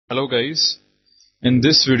Hello guys, in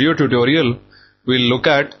this video tutorial we'll look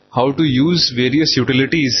at how to use various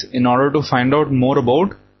utilities in order to find out more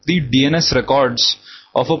about the DNS records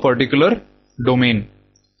of a particular domain.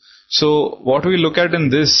 So what we look at in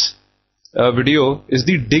this video is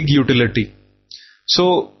the dig utility.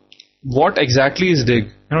 So what exactly is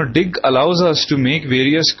dig? Dig allows us to make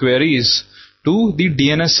various queries to the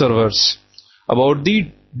DNS servers about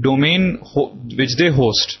the domain which they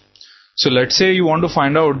host. So let's say you want to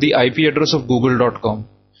find out the IP address of google.com.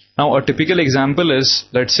 Now a typical example is,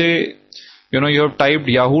 let's say you have typed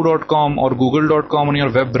yahoo.com or google.com on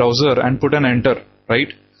your web browser and put an enter,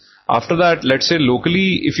 right? After that, let's say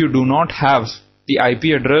locally if you do not have the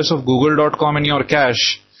IP address of google.com in your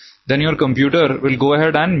cache, then your computer will go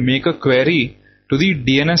ahead and make a query to the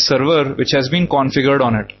DNS server which has been configured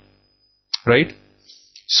on it, right?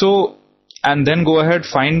 So, and then go ahead,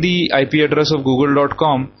 find the IP address of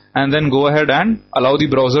google.com and then go ahead and allow the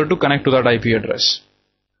browser to connect to that IP address.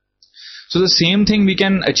 So the same thing we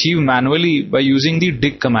can achieve manually by using the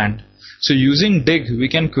dig command. So using dig, we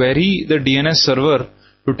can query the DNS server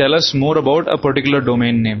to tell us more about a particular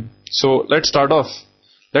domain name. So let's start off.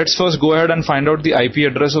 Let's first go ahead and find out the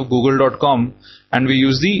IP address of google.com, and we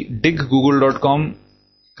use the dig google.com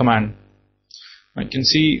command. I can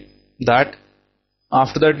see that.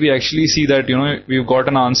 After that we actually see that we've got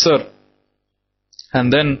an answer. And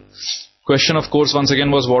then question of course once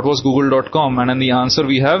again was what was google.com, and in the answer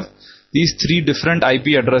we have these three different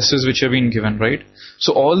IP addresses which have been given, right?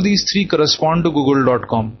 So all these three correspond to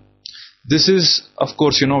google.com. This is of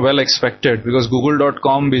course well expected, because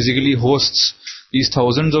google.com basically hosts these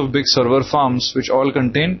thousands of big server farms which all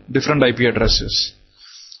contain different IP addresses.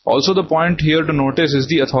 Also the point here to notice is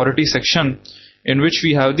the authority section, in which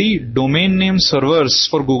we have the domain name servers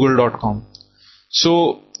for google.com.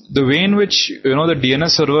 So the way in which the DNS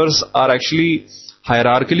servers are actually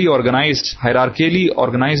hierarchically organized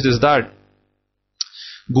is that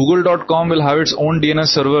google.com will have its own DNS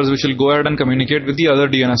servers which will go ahead and communicate with the other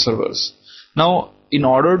DNS servers. Now in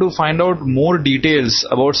order to find out more details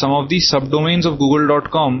about some of the subdomains of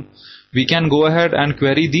google.com, we can go ahead and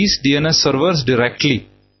query these DNS servers directly.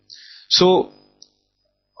 So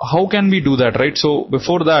how can we do that, right? So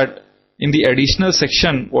before that, in the additional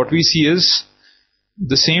section, what we see is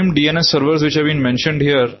the same DNS servers which have been mentioned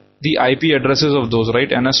here, the IP addresses of those, right?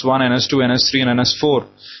 NS1, NS2, NS3 and NS4,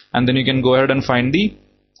 and then you can go ahead and find the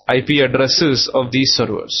IP addresses of these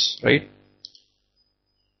servers, right?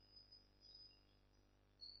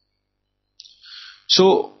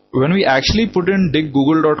 So when we actually put in dig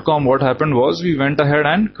google.com, what happened was we went ahead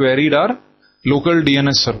and queried our local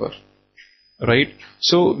DNS server, right?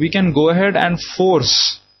 So we can go ahead and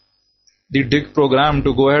force the dig program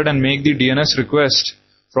to go ahead and make the DNS request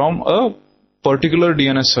from a particular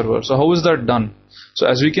DNS server. So how is that done? So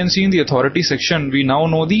as we can see in the authority section, we now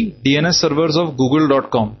know the DNS servers of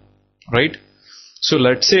google.com, right? So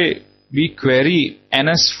let's say we query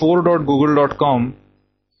ns4.google.com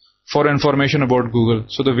for information about Google.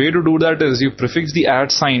 So the way to do that is you prefix the @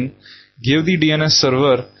 sign, give the DNS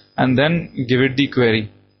server, and then give it the query,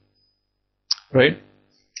 right?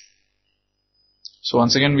 So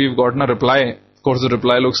once again we've gotten a reply. Of course the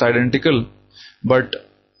reply looks identical, but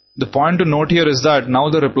the point to note here is that now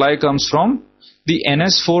the reply comes from the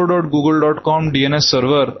ns4.google.com DNS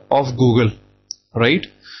server of Google, right?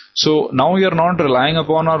 So now we are not relying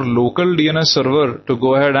upon our local DNS server to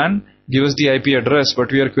go ahead and give us the IP address,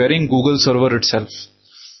 but we are querying Google server itself.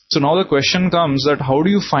 So now the question comes that how do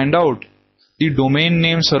you find out the domain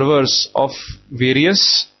name servers of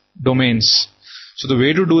various domains? So the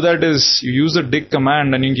way to do that is you use the dig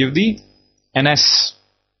command and you give the ns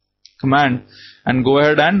command and go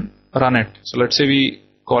ahead and run it. So let's say we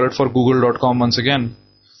call it for google.com once again.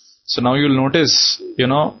 So now you'll notice,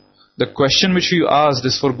 the question which we asked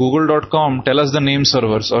is for google.com, tell us the name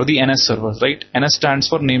servers or the NS servers, right? NS stands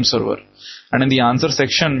for name server. And in the answer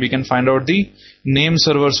section, we can find out the name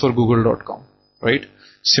servers for google.com, right?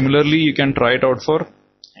 Similarly, you can try it out for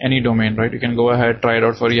any domain, right? You can go ahead, try it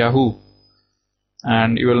out for Yahoo.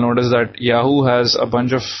 And you will notice that Yahoo has a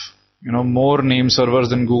bunch of, more name servers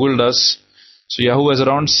than Google does. So Yahoo has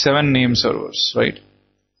around 7 name servers, right?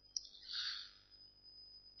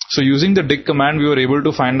 So using the dig command, we were able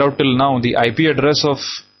to find out till now the IP address of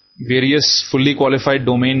various fully qualified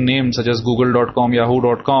domain names such as google.com,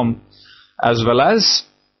 yahoo.com, as well as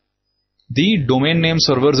the domain name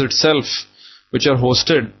servers itself, which are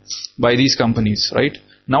hosted by these companies, right?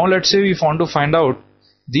 Now let's say we want to find out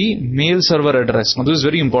the mail server address. Now this is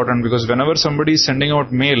very important, because whenever somebody is sending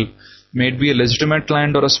out mail, may it be a legitimate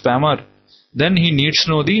client or a spammer, then he needs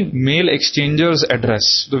to know the mail exchanger's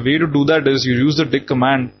address. The way to do that is you use the dig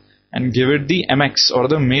command and give it the MX or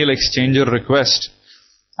the mail exchanger request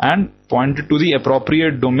and point it to the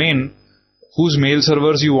appropriate domain whose mail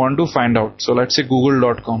servers you want to find out. So let's say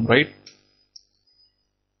google.com, right?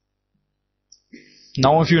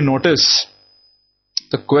 Now if you notice,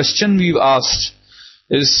 the question we've asked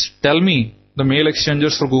is tell me the mail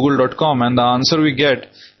exchangers for google.com, and the answer we get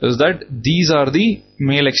is that these are the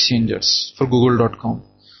mail exchangers for google.com.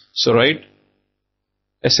 So right,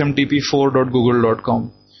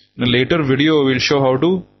 smtp4.google.com. In a later video we'll show how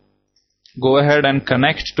to go ahead and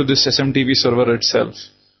connect to this SMTP server itself.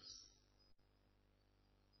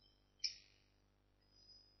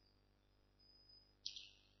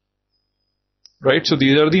 Right, so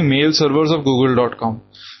these are the mail servers of google.com.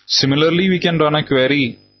 Similarly, we can run a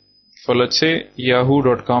query for, let's say,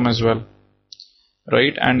 yahoo.com as well.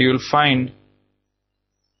 Right, and you'll find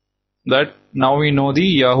that now we know the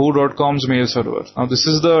yahoo.com's mail server. Now this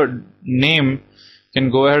is the name. You can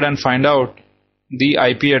go ahead and find out the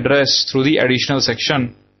IP address through the additional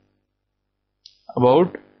section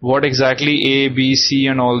about what exactly A, B, C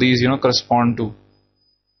and all these correspond to.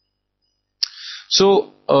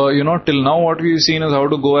 So till now what we've seen is how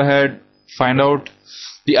to go ahead, find out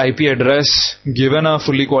the IP address given a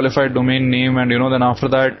fully qualified domain name, and then after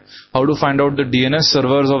that how to find out the DNS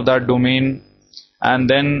servers of that domain, and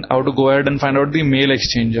then how to go ahead and find out the mail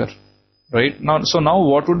exchanger. Right, so now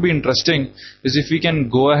what would be interesting is if we can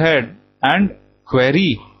go ahead and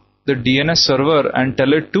query the DNS server and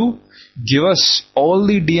tell it to give us all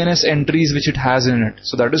the DNS entries which it has in it.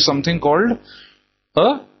 So that is something called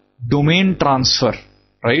a domain transfer.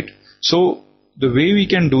 Right, so the way we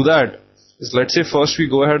can do that is, let's say first we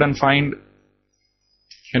go ahead and find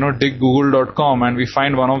dig google.com and we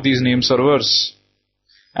find one of these name servers,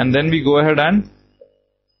 and then we go ahead and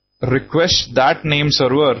request that name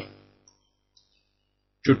server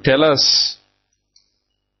to tell us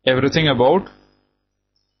everything about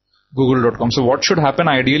google.com. So what should happen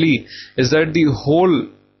ideally is that the whole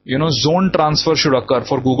zone transfer should occur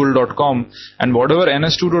for google.com, and whatever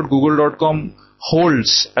ns2.google.com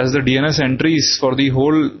holds as the DNS entries for the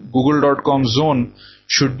whole google.com zone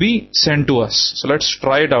should be sent to us. So let's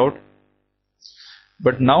try it out.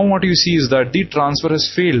 But now what you see is that the transfer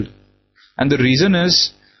has failed, and the reason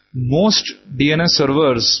is most DNS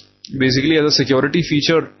servers basically as a security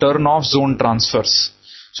feature turn off zone transfers.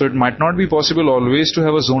 So it might not be possible always to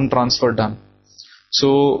have a zone transfer done.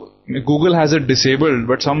 So Google has it disabled,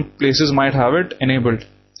 but some places might have it enabled.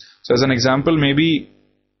 So as an example, maybe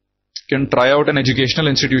you can try out an educational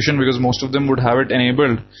institution because most of them would have it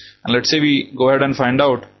enabled. And let's say we go ahead and find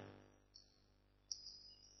out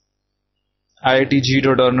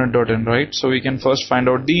iitg.ernet.in, right? So we can first find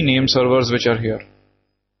out the name servers which are here.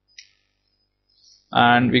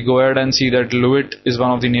 And we go ahead and see that Luit is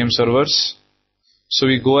one of the name servers. So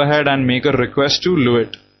we go ahead and make a request to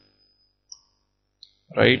Luit.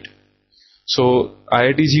 Right? So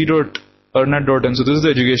iitg.ernet.in. So this is the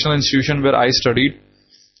educational institution where I studied.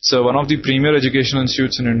 So one of the premier educational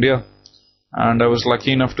institutes in India, and I was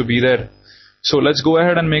lucky enough to be there. So let's go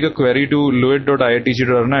ahead and make a query to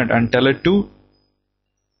luit.iitg.ernet and tell it to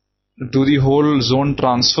do the whole zone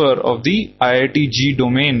transfer of the IITG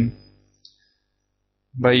domain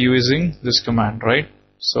by using this command, right?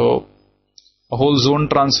 So a whole zone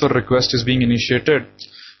transfer request is being initiated,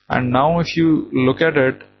 and now if you look at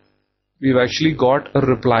it, we've actually got a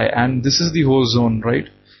reply, and this is the whole zone, right?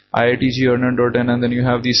 iitg.ernet.in, and then you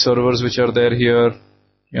have these servers which are there here,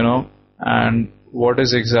 and what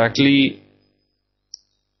is exactly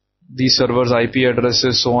the server's IP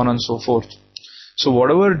addresses, so on and so forth. So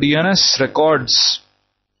whatever DNS records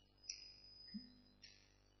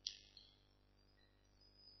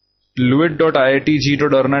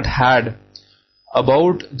luit.iitg.ernet had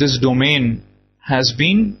about this domain has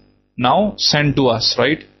been now sent to us,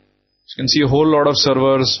 right? You can see a whole lot of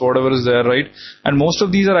servers, whatever is there, right? And most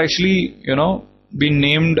of these are actually, been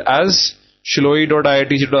named as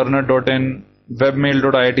shiloi.iitg.ernet.in,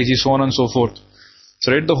 webmail.iitg, so on and so forth.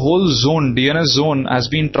 So, right, the whole zone, DNS zone, has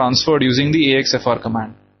been transferred using the AXFR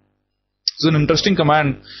command. It's an interesting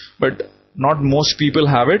command, but not most people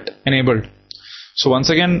have it enabled. So once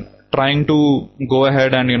again, trying to go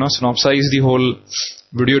ahead and synopsize the whole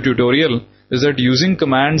video tutorial is that using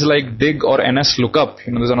commands like dig or nslookup,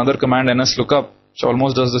 there's another command nslookup which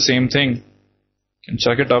almost does the same thing. You can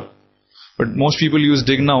check it up, but most people use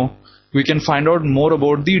dig now. We can find out more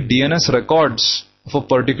about the DNS records of a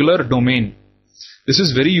particular domain. This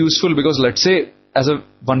is very useful because let's say as a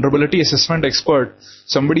vulnerability assessment expert,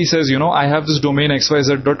 somebody says, I have this domain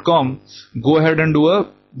xyz.com, go ahead and do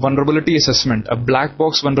a vulnerability assessment, a black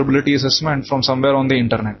box vulnerability assessment from somewhere on the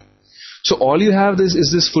internet. So all you have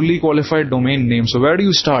is this fully qualified domain name. So where do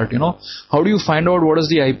you start? How do you find out what is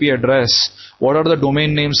the IP address? What are the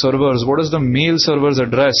domain name servers? What is the mail server's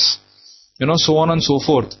address? So on and so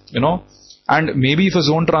forth. And maybe if a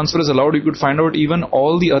zone transfer is allowed, you could find out even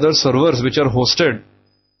all the other servers which are hosted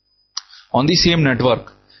on the same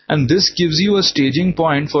network. And this gives you a staging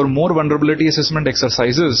point for more vulnerability assessment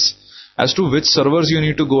exercises as to which servers you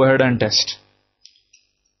need to go ahead and test.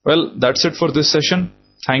 Well, that's it for this session.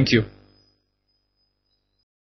 Thank you.